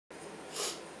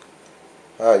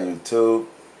Hi YouTube.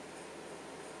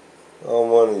 I'm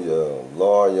one of your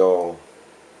loyal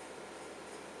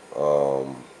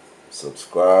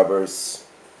subscribers,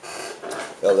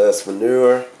 LS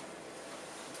Manure,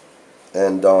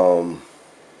 and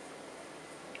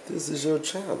this is your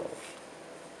channel.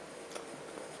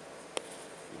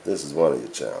 This is one of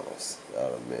your channels,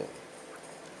 out of many.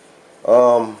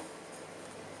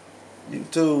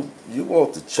 YouTube, you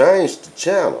want to change the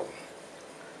channel,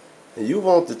 and you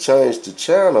want to change the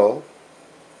channel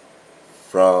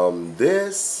from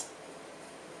this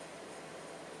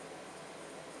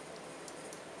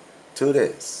to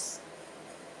this.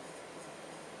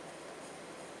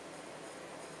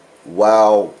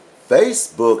 While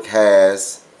Facebook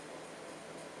has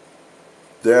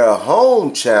their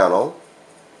home channel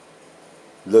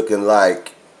looking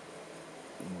like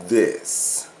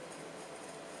this,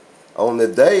 only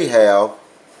they have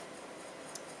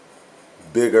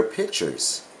bigger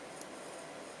pictures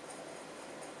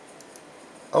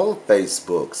on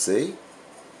Facebook, see,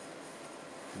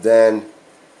 than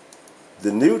the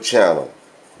new channel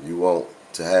you want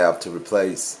to have to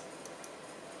replace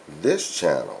this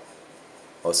channel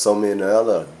or so many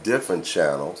other different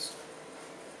channels.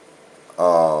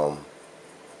 I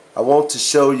want to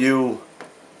show you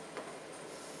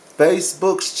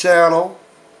Facebook's channel.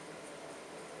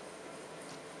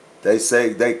 They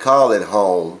say they call it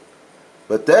home,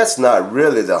 but that's not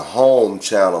really the home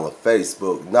channel of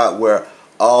Facebook, not where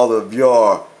all of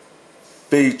your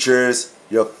features,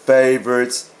 your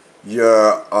favorites,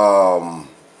 your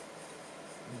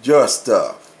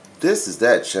stuff. This is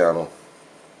that channel.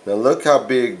 Now look how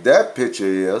big that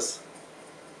picture is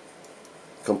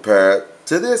compared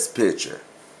to this picture.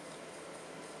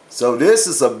 So this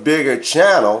is a bigger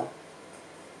channel,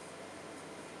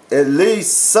 at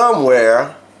least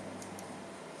somewhere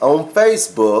on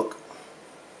Facebook.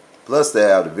 Plus they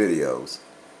have the videos,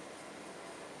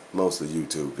 mostly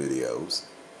YouTube videos.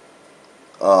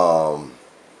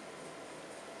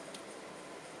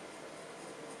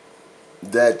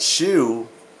 That you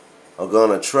are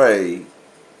gonna trade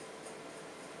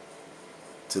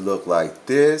to look like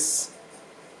this,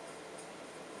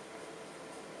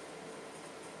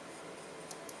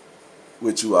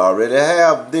 which you already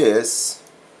have this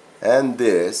and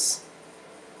this,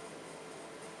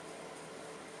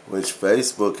 which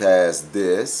Facebook has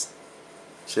this.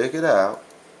 Check it out.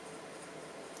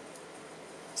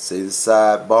 See the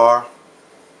sidebar?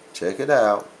 Check it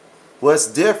out. What's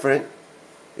different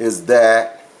is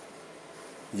that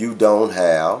you don't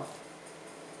have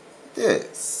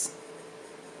this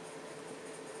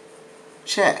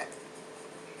chat.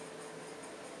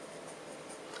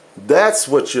 That's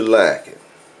what you're lacking.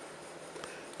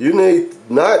 You need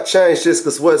not change this,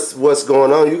 because what's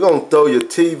going on, you're going to throw your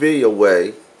TV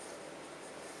away.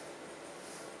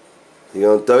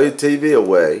 You're going to throw your TV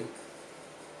away.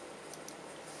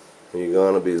 And you're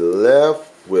going to be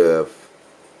left with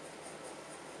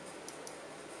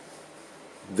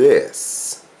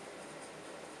this.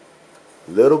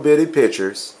 Little bitty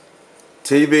pictures.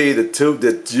 TV, the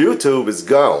YouTube is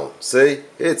gone. See?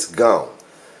 It's gone.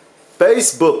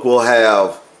 Facebook will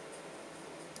have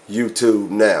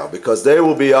YouTube now, because they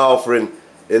will be offering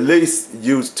at least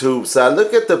YouTube side.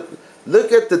 Look at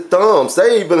the thumbs.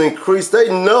 They even increased. They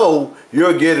know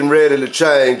you're getting ready to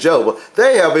change over.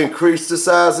 They have increased the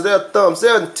size of their thumbs.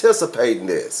 They're anticipating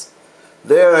this.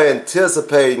 They're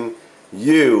anticipating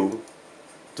you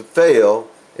to fail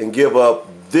and give up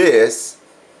this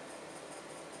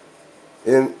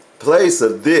in place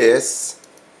of this,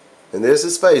 and this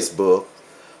is Facebook,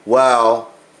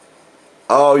 while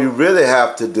all you really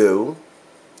have to do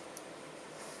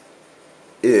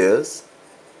is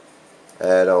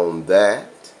add on that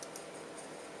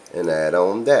and add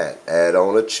on that. Add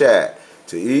on a chat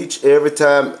to each. Every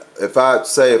time, if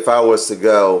I was to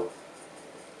go,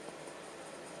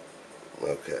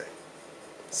 okay,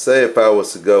 say if I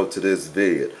was to go to this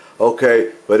vid,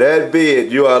 okay, but that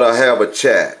vid you ought to have a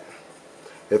chat.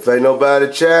 If ain't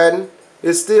nobody chatting,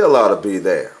 it still ought to be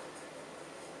there.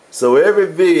 So every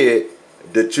vid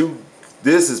that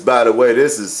this is, by the way,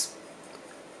 this is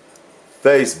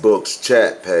Facebook's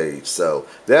chat page. So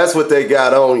that's what they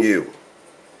got on you.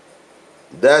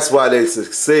 That's why they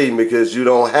succeed, because you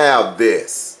don't have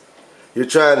this. You're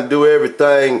trying to do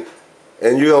everything,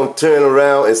 and you're going to turn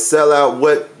around and sell out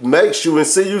what makes you. And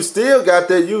see, you still got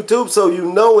that YouTube, so you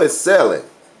know it's selling.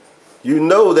 You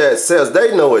know that sells.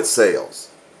 They know it sells.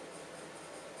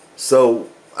 So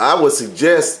I would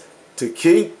suggest to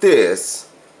keep this,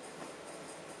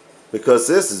 because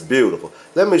this is beautiful.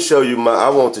 Let me show you I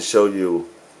want to show you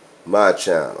my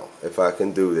channel, if I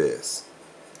can do this.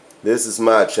 This is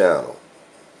my channel.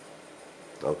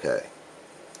 Okay.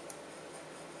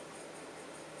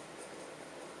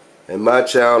 And my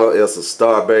channel is a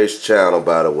star-based channel,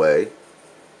 by the way.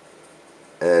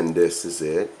 And this is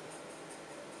it.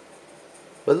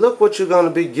 But look what you're going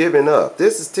to be giving up.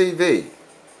 This is TV.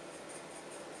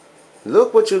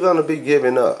 Look what you're going to be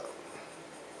giving up.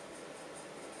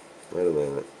 Wait a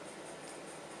minute.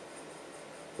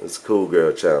 It's a Cool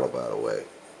Girl channel, by the way.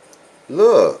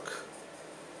 Look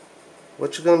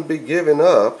what you're going to be giving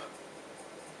up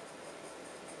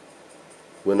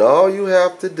when all you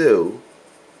have to do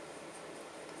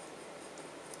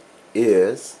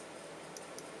is,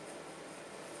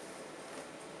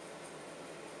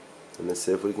 let me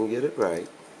see if we can get it right,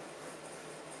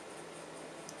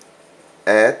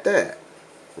 add that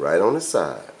right on the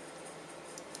side.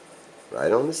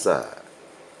 Right on the side.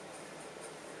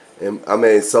 And I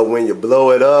mean, so when you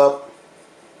blow it up,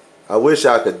 I wish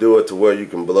I could do it to where you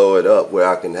can blow it up, where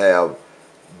I can have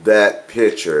that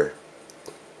picture.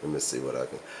 Let me see what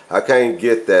I can't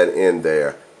get that in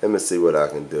there. Let me see what I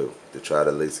can do to try to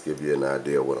at least give you an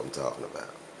idea of what I'm talking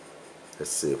about.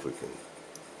 Let's see if we can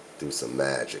do some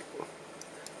magic.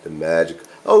 The magic.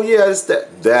 Oh yeah, it's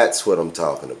that's what I'm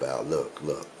talking about. Look,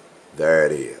 look. There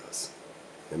it is.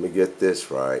 Let me get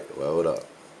this right. Well, hold up.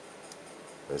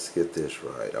 Let's get this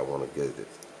right. I want to get it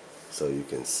so you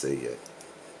can see it.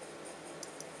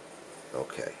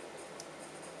 Okay.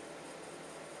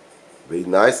 Be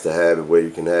nice to have it where you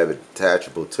can have it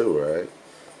detachable too, right?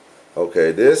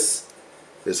 Okay, this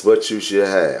is what you should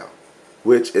have.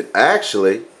 Which it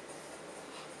actually,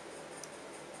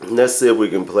 let's see if we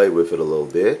can play with it a little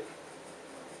bit.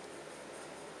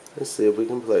 Let's see if we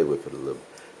can play with it a little bit.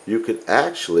 You could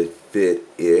actually fit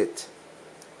it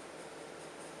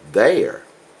there.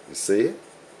 You see it?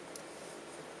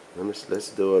 Let's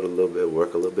do it a little bit,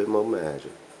 work a little bit more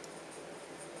magic.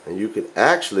 And you could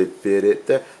actually fit it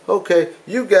there. Okay,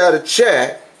 you got a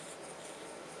chat,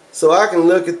 so I can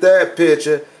look at that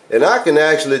picture and I can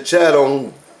actually chat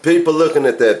on people looking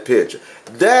at that picture.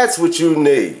 That's what you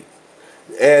need.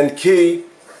 And keep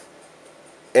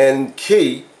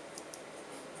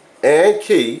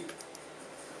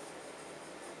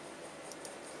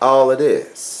all of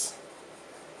this.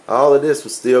 All of this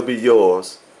will still be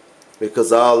yours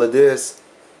because all of this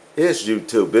is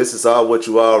YouTube. This is all what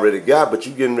you already got, but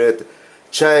you're getting ready to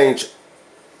change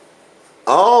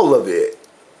all of it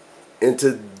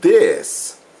into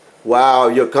this.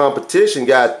 While your competition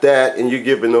got that and you're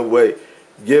giving away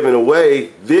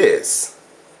this.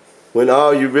 When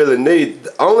all you really need,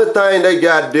 the only thing they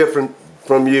got different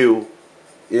from you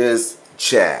is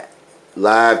chat.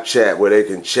 Live chat where they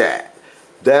can chat.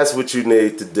 That's what you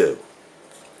need to do.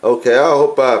 Okay, I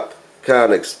hope I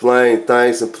kind of explained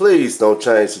things, and please don't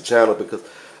change the channel because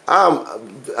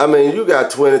I mean, you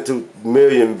got 22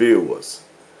 million viewers.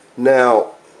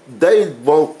 Now, they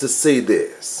want to see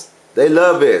this. They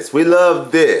love this. We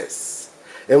love this.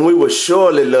 And we will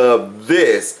surely love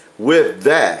this with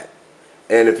that.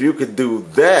 And if you could do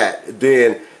that,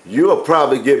 then you'll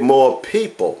probably get more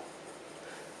people.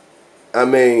 I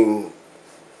mean,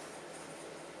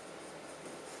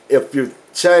 if you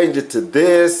change it to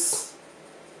this,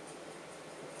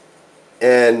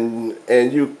 and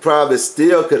you probably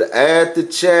still could add the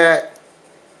chat,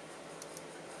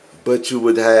 but you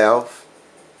would have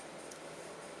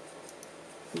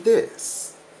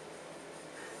this.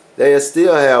 They'll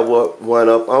still have one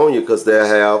up on you because they'll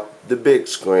have the big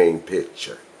screen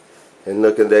picture. And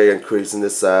look, they're increasing the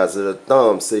size of the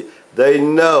thumb. See, they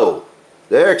know.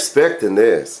 They're expecting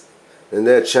this. And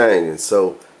they're changing.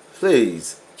 So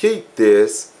please keep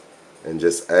this and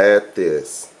just add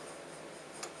this.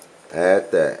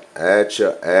 Add that. Add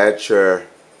your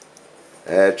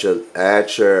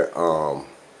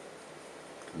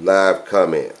live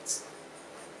comments.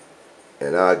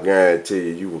 And I guarantee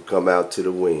you, you will come out to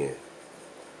the win.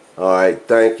 Alright,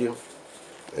 thank you.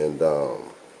 And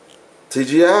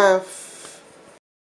TGIF.